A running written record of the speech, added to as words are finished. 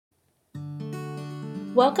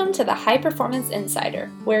Welcome to the High Performance Insider,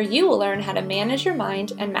 where you will learn how to manage your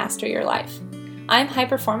mind and master your life. I'm high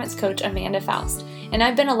performance coach Amanda Faust, and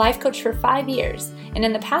I've been a life coach for 5 years, and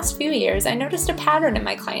in the past few years I noticed a pattern in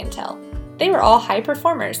my clientele. They were all high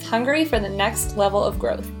performers, hungry for the next level of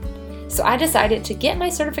growth. So I decided to get my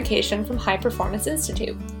certification from High Performance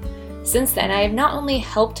Institute. Since then, I have not only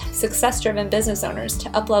helped success-driven business owners to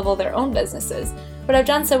up-level their own businesses, but I've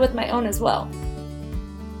done so with my own as well.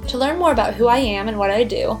 To learn more about who I am and what I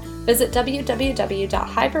do, visit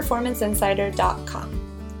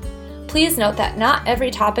www.highperformanceinsider.com. Please note that not every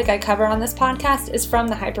topic I cover on this podcast is from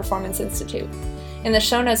the High Performance Institute. In the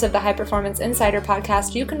show notes of the High Performance Insider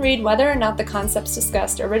podcast, you can read whether or not the concepts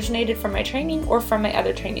discussed originated from my training or from my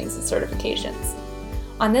other trainings and certifications.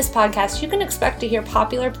 On this podcast, you can expect to hear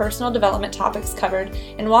popular personal development topics covered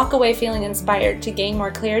and walk away feeling inspired to gain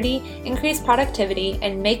more clarity, increase productivity,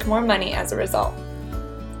 and make more money as a result.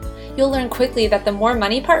 You'll learn quickly that the more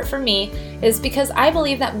money part for me is because I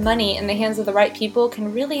believe that money in the hands of the right people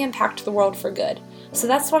can really impact the world for good. So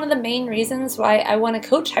that's one of the main reasons why I want to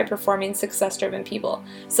coach high-performing, success-driven people,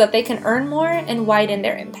 so that they can earn more and widen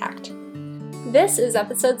their impact. This is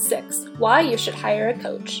episode 6, Why You Should Hire a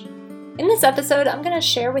Coach. In this episode, I'm going to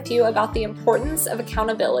share with you about the importance of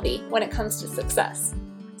accountability when it comes to success.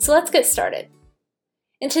 So let's get started.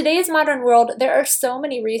 In today's modern world, there are so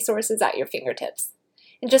many resources at your fingertips.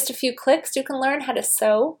 In just a few clicks, you can learn how to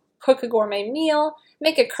sew, cook a gourmet meal,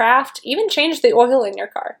 make a craft, even change the oil in your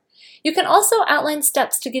car. You can also outline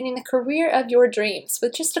steps to getting the career of your dreams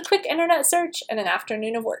with just a quick internet search and an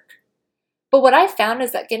afternoon of work. But what I've found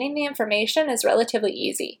is that getting the information is relatively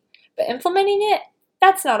easy, but implementing it,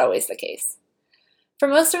 that's not always the case. For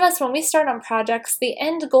most of us, when we start on projects, the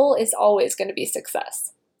end goal is always going to be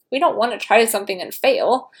success. We don't want to try something and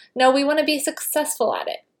fail. No, we want to be successful at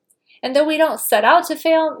it. And though we don't set out to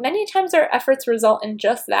fail, many times our efforts result in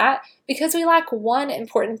just that because we lack one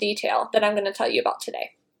important detail that I'm going to tell you about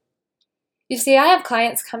today. You see, I have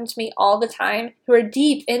clients come to me all the time who are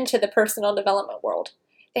deep into the personal development world.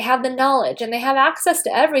 They have the knowledge and they have access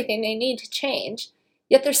to everything they need to change,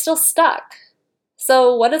 yet they're still stuck.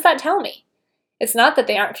 So what does that tell me? It's not that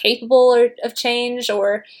they aren't capable of change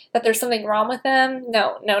or that there's something wrong with them.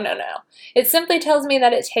 No. It simply tells me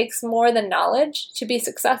that it takes more than knowledge to be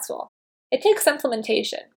successful. It takes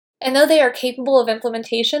implementation. And though they are capable of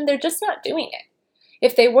implementation, they're just not doing it.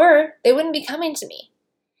 If they were, they wouldn't be coming to me.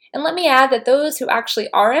 And let me add that those who actually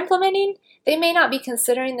are implementing, they may not be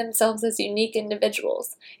considering themselves as unique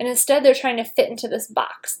individuals, and instead they're trying to fit into this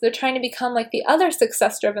box. They're trying to become like the other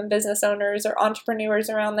success-driven business owners or entrepreneurs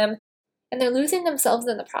around them, and they're losing themselves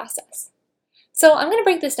in the process. So I'm going to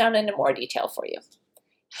break this down into more detail for you.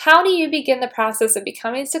 How do you begin the process of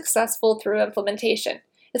becoming successful through implementation,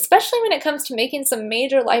 especially when it comes to making some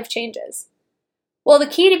major life changes? Well, the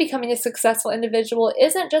key to becoming a successful individual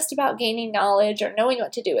isn't just about gaining knowledge or knowing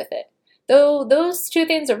what to do with it, though those two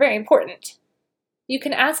things are very important. You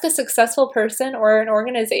can ask a successful person or an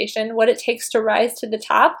organization what it takes to rise to the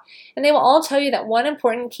top, and they will all tell you that one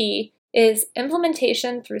important key is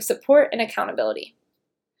implementation through support and accountability.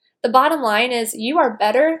 The bottom line is you are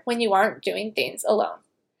better when you aren't doing things alone.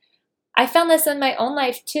 I found this in my own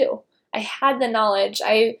life too. I had the knowledge.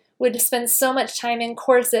 I would spend so much time in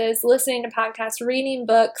courses, listening to podcasts, reading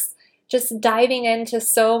books, just diving into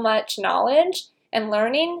so much knowledge and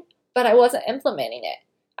learning, but I wasn't implementing it.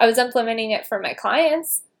 I was implementing it for my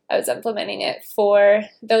clients. I was implementing it for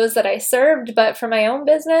those that I served, but for my own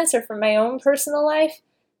business or for my own personal life,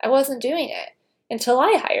 I wasn't doing it until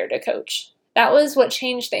I hired a coach. That was what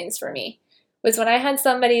changed things for me, was when I had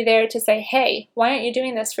somebody there to say, hey, why aren't you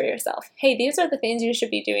doing this for yourself? Hey, these are the things you should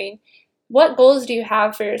be doing. What goals do you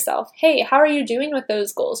have for yourself? Hey, how are you doing with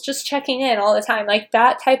those goals? Just checking in all the time. Like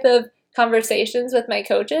that type of conversations with my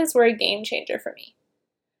coaches were a game changer for me.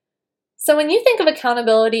 So when you think of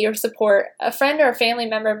accountability or support, a friend or a family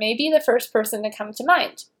member may be the first person to come to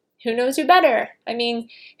mind. Who knows you better? I mean,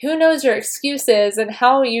 who knows your excuses and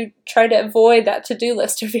how you try to avoid that to-do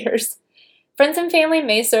list of yours? Friends and family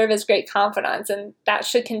may serve as great confidants, and that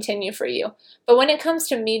should continue for you. But when it comes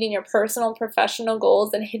to meeting your personal and professional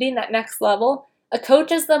goals and hitting that next level, a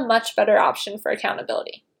coach is the much better option for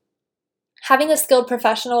accountability. Having a skilled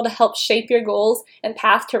professional to help shape your goals and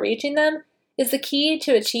path to reaching them is the key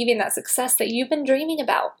to achieving that success that you've been dreaming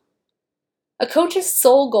about. A coach's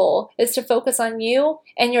sole goal is to focus on you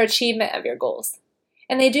and your achievement of your goals.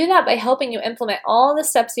 And they do that by helping you implement all the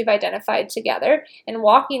steps you've identified together and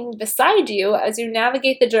walking beside you as you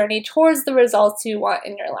navigate the journey towards the results you want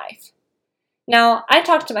in your life. Now, I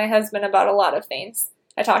talk to my husband about a lot of things.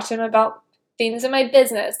 I talk to him about things in my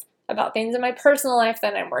business, about things in my personal life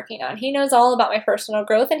that I'm working on. He knows all about my personal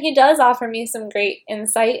growth, and he does offer me some great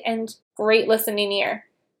insight and great listening ear.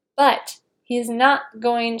 But he's not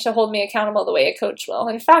going to hold me accountable the way a coach will.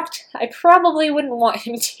 In fact, I probably wouldn't want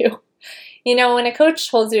him to. When a coach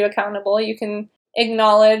holds you accountable, you can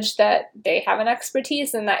acknowledge that they have an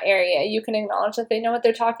expertise in that area. You can acknowledge that they know what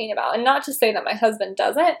they're talking about. And not to say that my husband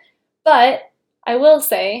doesn't, but I will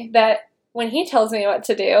say that when he tells me what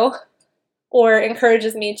to do or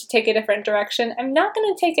encourages me to take a different direction, I'm not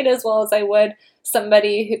going to take it as well as I would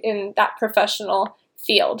somebody in that professional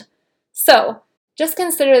field. So just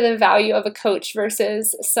consider the value of a coach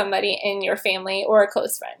versus somebody in your family or a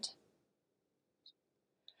close friend.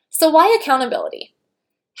 So why accountability?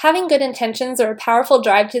 Having good intentions or a powerful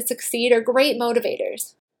drive to succeed are great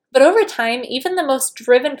motivators. But over time, even the most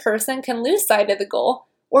driven person can lose sight of the goal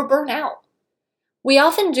or burn out. We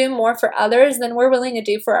often do more for others than we're willing to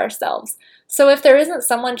do for ourselves. So if there isn't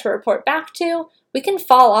someone to report back to, we can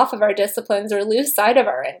fall off of our disciplines or lose sight of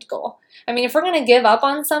our end goal. If we're going to give up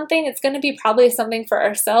on something, it's going to be probably something for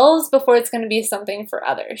ourselves before it's going to be something for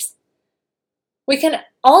others. We can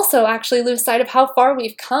also actually lose sight of how far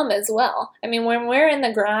we've come as well. When we're in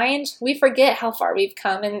the grind, we forget how far we've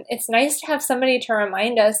come, and it's nice to have somebody to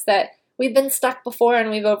remind us that we've been stuck before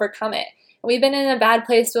and we've overcome it. We've been in a bad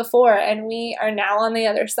place before and we are now on the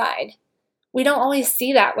other side. We don't always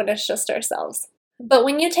see that when it's just ourselves. But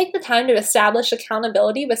when you take the time to establish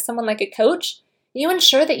accountability with someone like a coach, you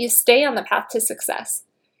ensure that you stay on the path to success.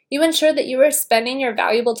 You ensure that you are spending your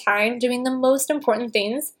valuable time doing the most important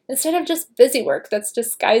things instead of just busy work that's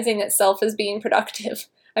disguising itself as being productive.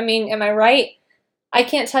 Am I right? I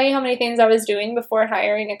can't tell you how many things I was doing before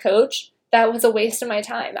hiring a coach that was a waste of my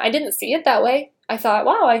time. I didn't see it that way. I thought,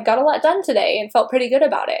 wow, I got a lot done today and felt pretty good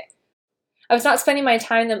about it. I was not spending my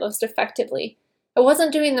time the most effectively. I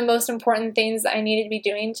wasn't doing the most important things that I needed to be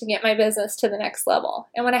doing to get my business to the next level.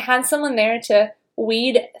 And when I had someone there to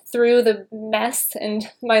weed through the mess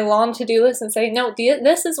and my long to-do list and say, no,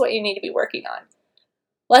 this is what you need to be working on.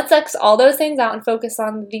 Let's X all those things out and focus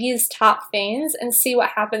on these top things and see what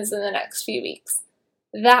happens in the next few weeks.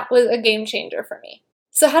 That was a game changer for me.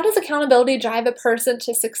 So how does accountability drive a person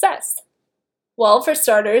to success? Well, for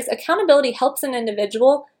starters, accountability helps an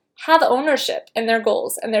individual have ownership in their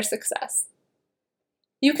goals and their success.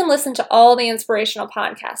 You can listen to all the inspirational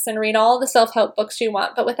podcasts and read all the self-help books you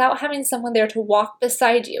want, but without having someone there to walk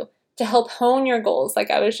beside you to help hone your goals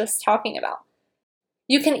like I was just talking about.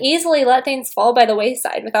 You can easily let things fall by the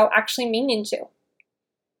wayside without actually meaning to.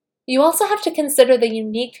 You also have to consider the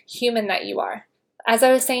unique human that you are. As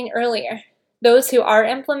I was saying earlier, those who are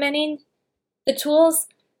implementing the tools,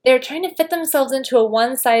 they're trying to fit themselves into a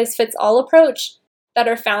one-size-fits-all approach that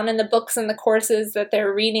are found in the books and the courses that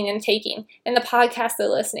they're reading and taking, and the podcasts they're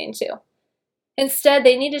listening to. Instead,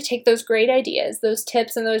 they need to take those great ideas, those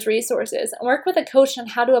tips, and those resources, and work with a coach on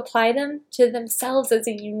how to apply them to themselves as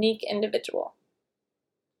a unique individual.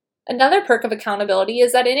 Another perk of accountability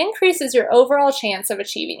is that it increases your overall chance of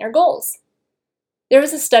achieving your goals. There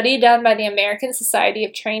was a study done by the American Society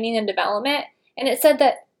of Training and Development, and it said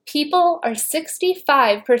that people are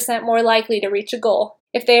 65% more likely to reach a goal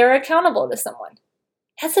if they are accountable to someone.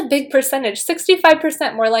 That's a big percentage,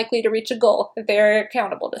 65% more likely to reach a goal if they are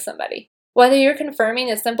accountable to somebody. Whether you're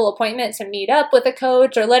confirming a simple appointment to meet up with a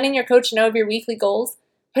coach or letting your coach know of your weekly goals,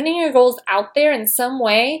 putting your goals out there in some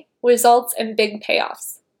way results in big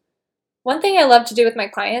payoffs. One thing I love to do with my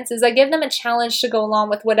clients is I give them a challenge to go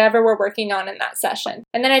along with whatever we're working on in that session,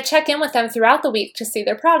 and then I check in with them throughout the week to see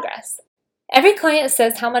their progress. Every client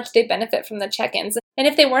says how much they benefit from the check-ins, and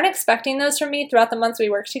if they weren't expecting those from me throughout the months we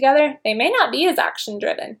work together, they may not be as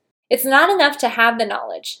action-driven. It's not enough to have the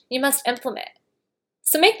knowledge. You must implement.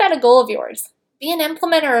 So make that a goal of yours. Be an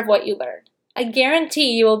implementer of what you learned. I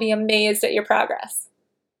guarantee you will be amazed at your progress.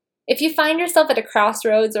 If you find yourself at a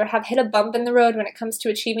crossroads or have hit a bump in the road when it comes to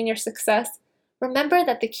achieving your success, remember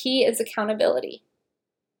that the key is accountability.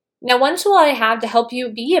 Now, one tool I have to help you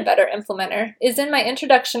be a better implementer is in my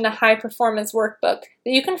Introduction to High Performance workbook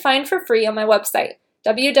that you can find for free on my website,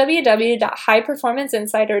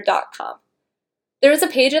 www.highperformanceinsider.com. There is a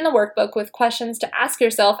page in the workbook with questions to ask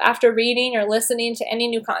yourself after reading or listening to any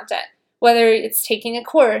new content. Whether it's taking a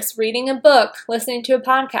course, reading a book, listening to a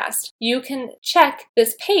podcast, you can check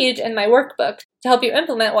this page in my workbook to help you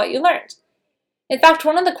implement what you learned. In fact,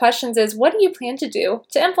 one of the questions is, what do you plan to do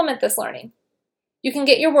to implement this learning? You can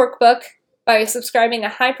get your workbook by subscribing to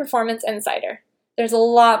High Performance Insider. There's a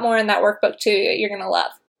lot more in that workbook too you're going to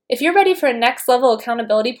love. If you're ready for a next level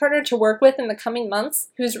accountability partner to work with in the coming months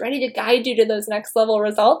who's ready to guide you to those next level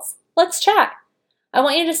results, let's chat. I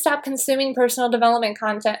want you to stop consuming personal development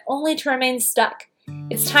content only to remain stuck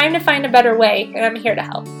It's time to find a better way, and I'm here to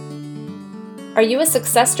help. Are you a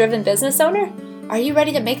success-driven business owner? Are you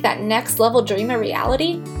ready to make that next-level dream a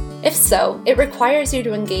reality? If so, it requires you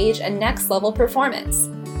to engage in next-level performance.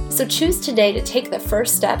 So choose today to take the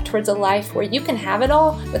first step towards a life where you can have it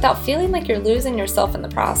all without feeling like you're losing yourself in the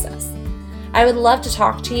process. I would love to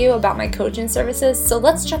talk to you about my coaching services, so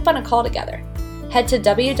let's jump on a call together. Head to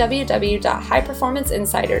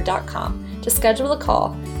www.highperformanceinsider.com to schedule a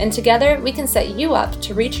call, and together we can set you up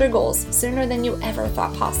to reach your goals sooner than you ever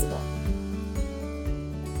thought possible.